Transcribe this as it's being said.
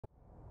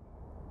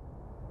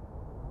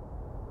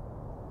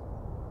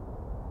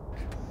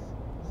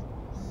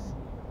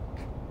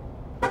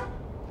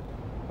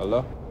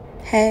Hello?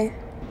 Hey.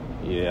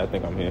 Yeah, I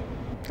think I'm here.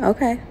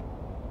 Okay.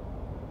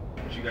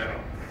 What you got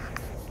on?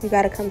 You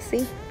gotta come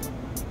see.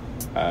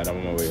 Alright, I'm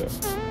on my way up.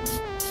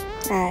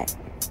 Alright.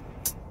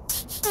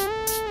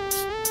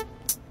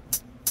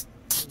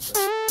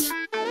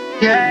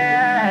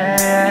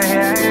 Yeah.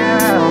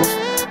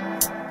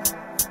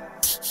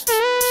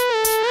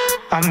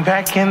 I'm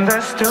back in the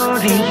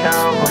studio,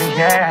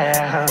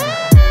 yeah.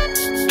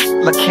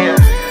 Look here.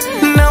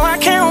 No, I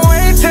can't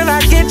wait till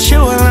I get you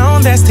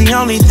alone. That's the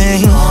only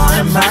thing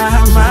on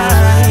my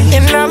mind.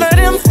 And all of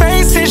them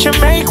faces you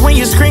make when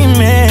you're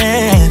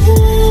screaming,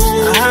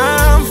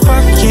 I'm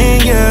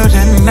fucking you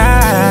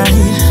tonight.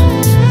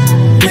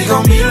 We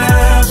gon' be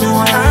loving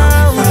while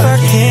I'm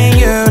fucking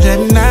you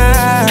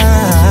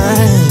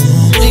tonight.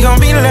 We gon'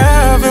 be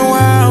loving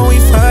while we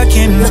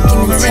fucking.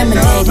 Looking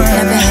intimidated,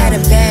 never had a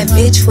bad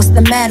bitch, what's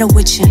the matter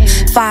with you?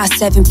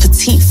 5'7",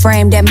 petite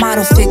frame, that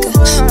model figure.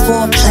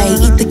 Foreplay,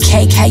 eat the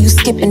cake, how you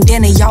skipping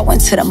dinner? Y'all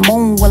went to the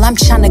moon, well I'm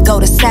tryna go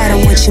to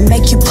Saturn with you.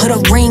 Make you put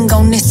a ring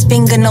on this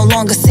finger, no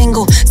longer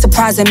single.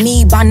 Surprising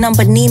me by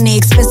number Nina,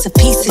 expensive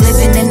pieces.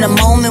 Living in the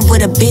moment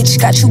with a bitch,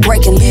 got you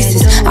breaking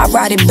leases. I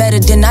ride it better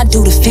than I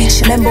do the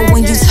fiction. Remember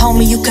when you told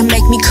me you can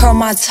make me curl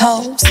my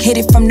toes? Hit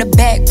it from the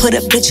back, put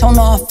a bitch on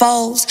all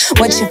fours.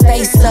 Wet your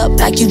face up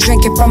like you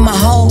drinking from a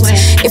hose.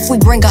 If we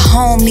bring her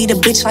home, need a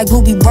bitch like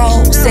Ruby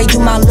Rose. Say you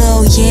my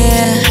little,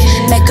 yeah.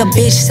 Make a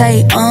bitch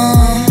say,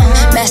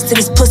 master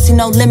this pussy,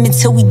 no limit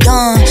till we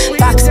done.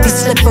 Box be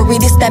slippery,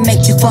 this that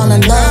make you fall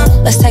in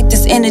love. Let's take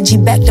this energy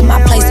back to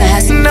my place and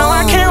have some fun. No,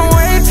 I can't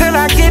wait till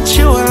I get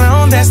you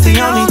alone. That's the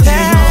only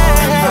thing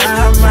on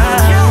my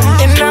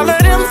mind. And all of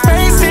them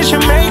faces you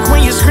make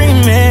when you're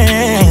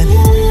screaming,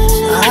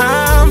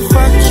 I'm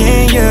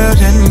fucking you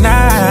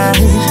tonight.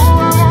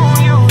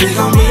 We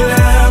gon' be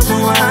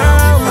loving while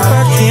I'm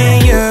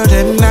fucking you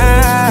tonight.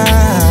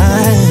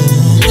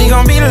 We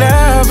gon' be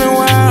loving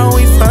while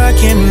we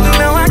fucking.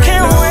 No, I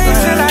can't wait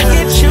till I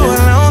get you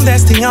alone.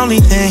 That's the only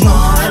thing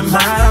on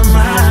my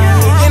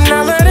mind. And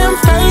all of them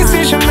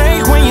faces you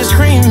make when you're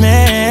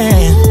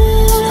screaming,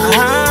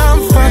 I'm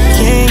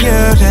fucking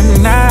you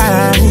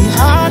tonight.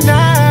 All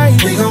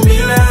night. We gon' be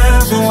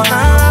loving while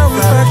I'm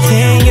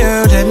fucking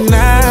you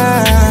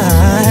tonight.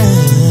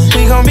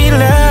 We gon' be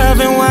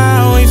loving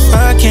while we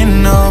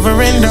fucking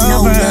over and over.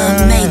 No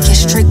love making,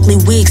 strictly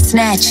wig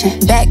snatching,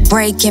 back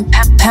breaking,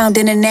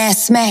 pounding and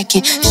ass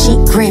smacking, sheet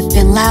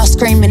gripping, loud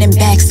screaming and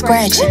back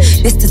scratching.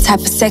 This the type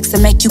of sex that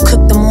make you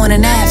cook the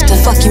morning after.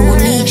 Fucking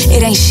with me,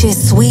 it ain't shit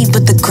sweet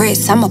but the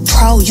grits. I'm a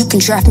pro, you can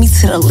draft me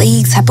to the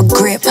league type of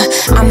grip.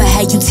 I'ma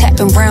have you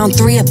tapping round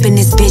 3 up in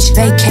this bitch.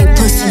 Vacate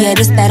pussy, yeah,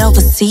 this that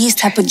overseas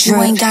type of drink.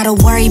 You ain't gotta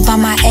worry about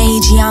my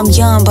age, yeah, I'm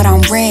young but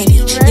I'm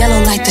ready.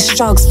 Yellow like the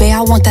strokes, babe,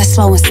 I want that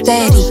slow and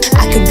steady.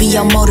 I could be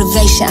your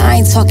motivation,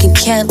 I ain't talking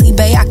Kelly,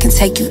 babe, I can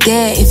take you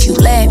there if you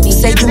let me.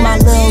 Say you my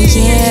little,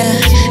 yeah.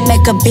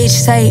 Make a bitch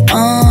say,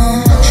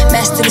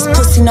 master this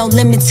pussy, no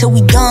limit till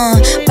we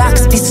done.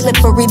 Box be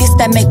slippery, this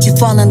that make you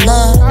fall in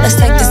love. Let's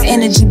take this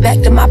energy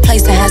back to my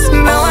place and have some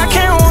fun. No, I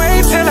can't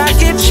wait till I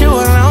get you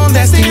alone.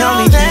 That's the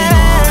only thing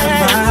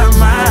on my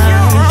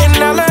mind.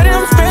 And all of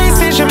them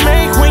faces you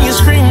make when you're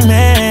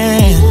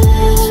screaming,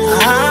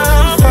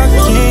 I'm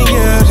fucking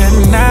you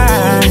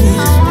tonight.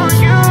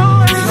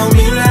 We gon'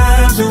 be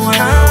loving while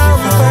I'm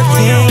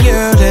fucking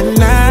you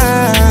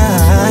tonight.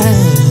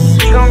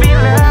 We gon' be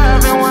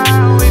loving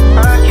while we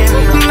fucking.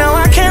 No,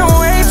 I can't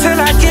wait till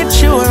I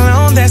get you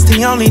alone. That's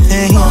the only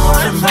thing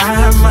on my mind.